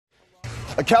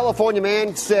A California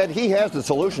man said he has the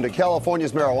solution to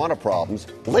California's marijuana problems.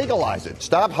 Legalize it.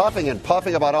 Stop huffing and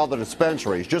puffing about all the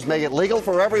dispensaries. Just make it legal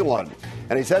for everyone.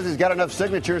 And he says he's got enough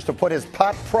signatures to put his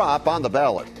pot prop on the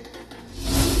ballot.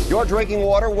 You're drinking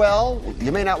water? Well,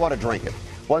 you may not want to drink it.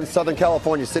 One Southern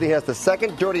California city has the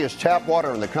second dirtiest tap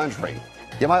water in the country.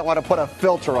 You might want to put a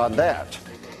filter on that.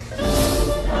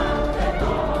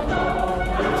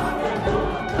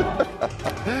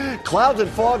 Clouds and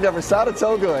fog never sounded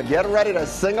so good. Get ready to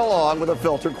sing along with a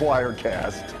filter choir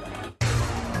cast.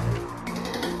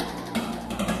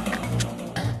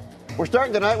 We're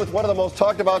starting tonight with one of the most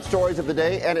talked about stories of the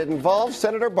day, and it involves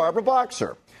Senator Barbara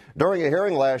Boxer. During a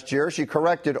hearing last year, she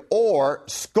corrected or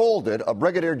scolded a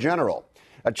brigadier general.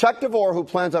 Chuck DeVore, who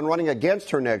plans on running against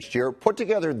her next year, put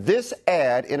together this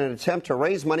ad in an attempt to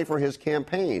raise money for his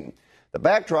campaign. The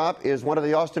backdrop is one of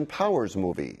the Austin Powers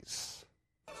movies.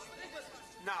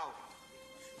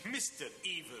 Mr.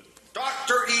 Evil.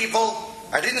 Dr. Evil.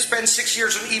 I didn't spend 6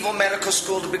 years in evil medical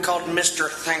school to be called Mr.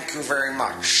 Thank you very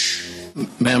much.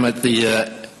 Ma'am, at the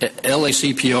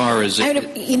LACPR is...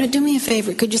 do me a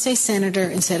favor. Could you say senator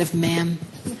instead of ma'am?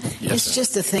 Yes, it's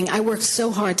just a thing. I worked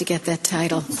so hard to get that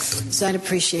title, so I'd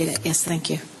appreciate it. Yes, thank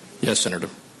you. Yes, Senator.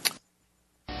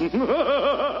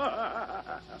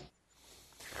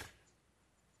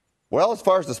 Well, as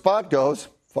far as the spot goes,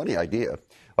 funny idea.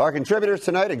 Our contributors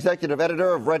tonight, executive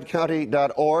editor of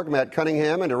redcounty.org, Matt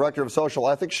Cunningham, and director of social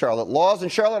ethics, Charlotte Laws.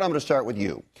 And Charlotte, I'm going to start with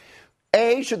you.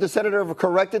 A, should the senator have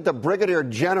corrected the brigadier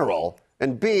general?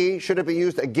 And B, should it be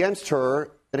used against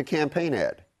her in a campaign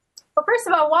ad? Well, first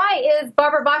of all, why is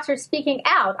Barbara Boxer speaking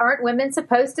out? Aren't women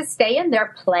supposed to stay in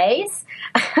their place?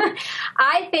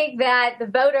 I think that the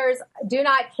voters do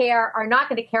not care, are not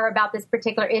going to care about this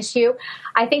particular issue.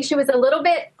 I think she was a little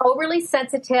bit overly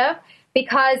sensitive,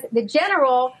 because the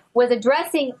general was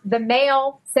addressing the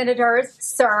male senators,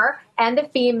 sir, and the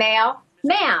female,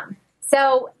 ma'am.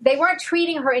 So they weren't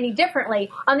treating her any differently.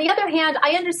 On the other hand,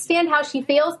 I understand how she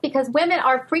feels because women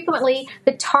are frequently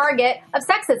the target of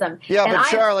sexism. Yeah, and but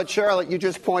Charlotte, you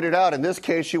just pointed out in this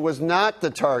case she was not the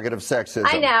target of sexism.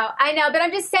 I know, but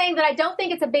I'm just saying that I don't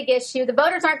think it's a big issue. The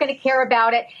voters aren't going to care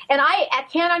about it. And I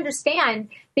can't understand,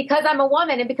 because I'm a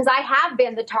woman and because I have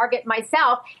been the target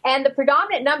myself, and the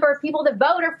predominant number of people that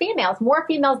vote are females. More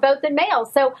females vote than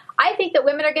males. So I think that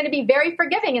women are going to be very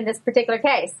forgiving in this particular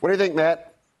case. What do you think, Matt?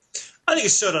 I think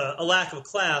it showed a lack of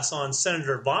class on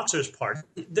Senator Boxer's part.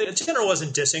 The general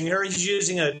wasn't dissing her. He's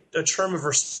using a term of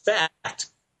respect,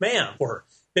 ma'am, for her.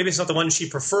 Maybe it's not the one she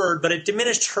preferred, but it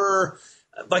diminished her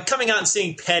by coming out and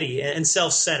being petty and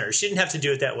self-centered. She didn't have to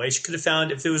do it that way. She could have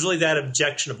found, if it was really that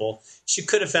objectionable, she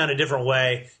could have found a different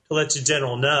way to let the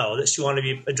general know that she wanted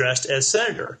to be addressed as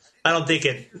senator. I don't think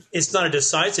it's not a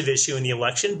decisive issue in the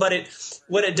election, but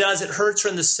what it does, it hurts her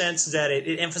in the sense that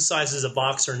it emphasizes a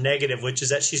Boxer negative, which is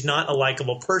that she's not a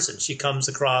likable person. She comes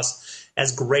across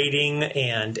as grating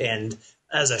and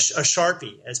as a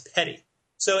Sharpie, as petty.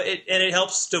 So it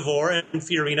helps DeVore and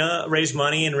Fiorina raise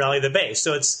money and rally the base.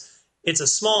 So it's a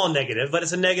small negative, but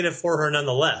it's a negative for her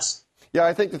nonetheless. Yeah,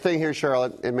 I think the thing here,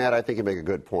 Charlotte, and Matt, I think you make a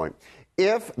good point.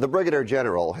 If the brigadier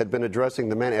general had been addressing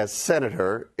the men as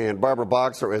senator and Barbara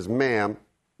Boxer as ma'am,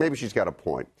 maybe she's got a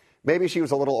point. Maybe she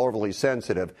was a little overly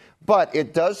sensitive. But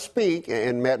it does speak,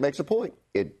 and Matt makes a point,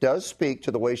 it does speak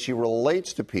to the way she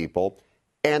relates to people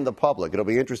and the public. It'll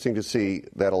be interesting to see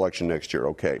that election next year.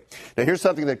 Okay. Now, here's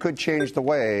something that could change the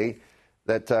way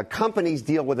that companies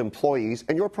deal with employees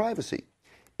and your privacy.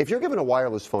 If you're given a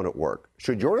wireless phone at work,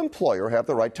 should your employer have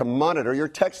the right to monitor your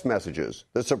text messages?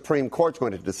 The Supreme Court's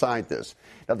going to decide this.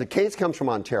 Now, the case comes from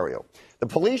Ontario. The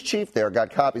police chief there got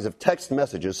copies of text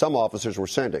messages some officers were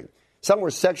sending. Some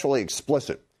were sexually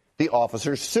explicit. The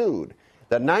officers sued.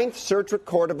 The Ninth Circuit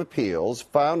Court of Appeals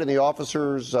found in the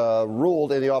officers,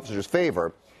 ruled in the officers'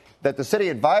 favor that the city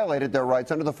had violated their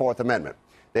rights under the Fourth Amendment.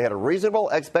 They had a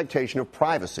reasonable expectation of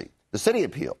privacy. The city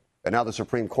appealed, and now the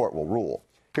Supreme Court will rule.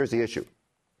 Here's the issue.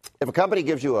 If a company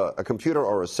gives you a computer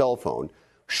or a cell phone,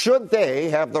 should they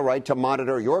have the right to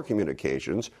monitor your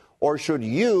communications, or should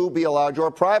you be allowed your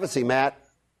privacy, Matt?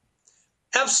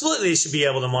 Absolutely, they should be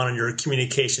able to monitor your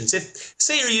communications. If,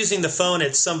 say, you're using the phone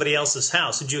at somebody else's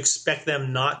house, would you expect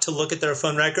them not to look at their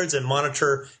phone records and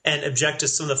monitor and object to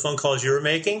some of the phone calls you were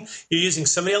making? You're using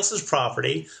somebody else's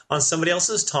property on somebody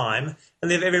else's time, and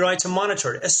they have every right to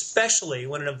monitor it, especially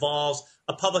when it involves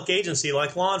a public agency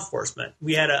like law enforcement.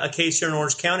 We had a case here in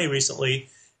Orange County recently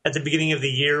at the beginning of the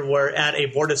year where at a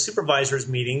Board of Supervisors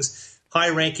meetings,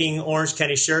 high-ranking Orange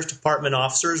County Sheriff's Department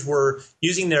officers were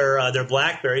using their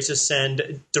BlackBerries to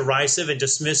send derisive and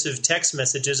dismissive text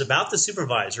messages about the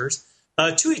supervisors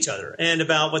to each other and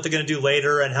about what they're going to do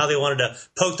later and how they wanted to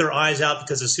poke their eyes out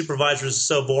because the supervisors are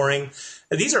so boring.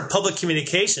 And these are public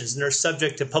communications, and they're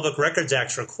subject to Public Records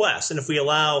Act requests. And if we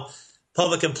allow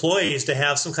public employees to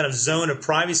have some kind of zone of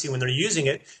privacy when they're using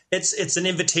it, it's an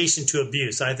invitation to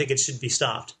abuse. And I think it should be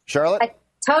stopped. Charlotte? I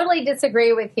totally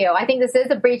disagree with you. I think this is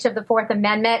a breach of the Fourth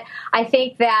Amendment. I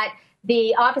think that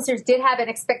the officers did have an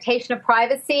expectation of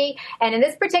privacy. And in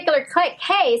this particular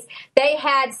case, they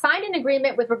had signed an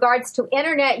agreement with regards to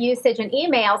internet usage and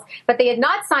emails, but they had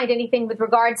not signed anything with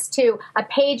regards to a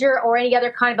pager or any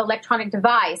other kind of electronic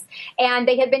device. And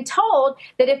they had been told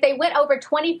that if they went over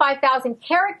 25,000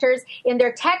 characters in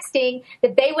their texting,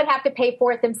 that they would have to pay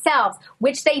for it themselves,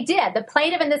 which they did. The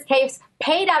plaintiff in this case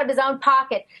paid out of his own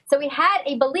pocket. So he had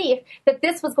a belief that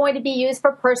this was going to be used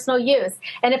for personal use.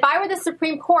 And if I were the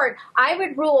Supreme Court, I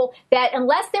would rule that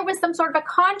unless there was some sort of a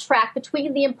contract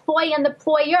between the employee and the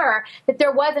employer, that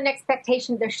there was an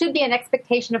expectation, there should be an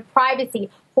expectation of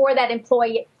privacy for that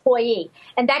employee.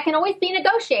 And that can always be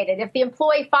negotiated. If the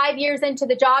employee 5 years into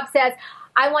the job says,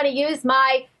 I want to use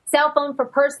my cell phone for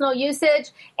personal usage,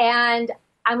 and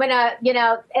I'm going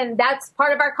to, and that's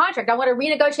part of our contract. I want to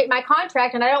renegotiate my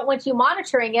contract and I don't want you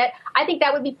monitoring it. I think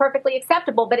that would be perfectly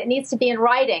acceptable, but it needs to be in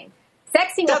writing.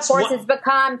 Sexting, of course, has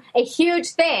become a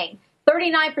huge thing.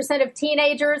 39% of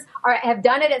teenagers have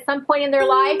done it at some point in their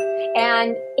life.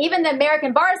 And even the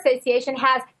American Bar Association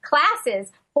has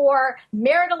classes for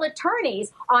marital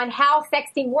attorneys on how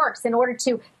sexting works in order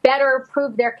to better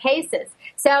prove their cases.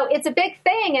 So it's a big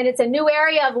thing, and it's a new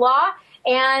area of law.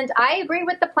 And I agree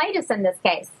with the plaintiffs in this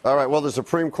case. All right. Well, the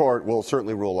Supreme Court will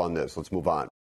certainly rule on this. Let's move on.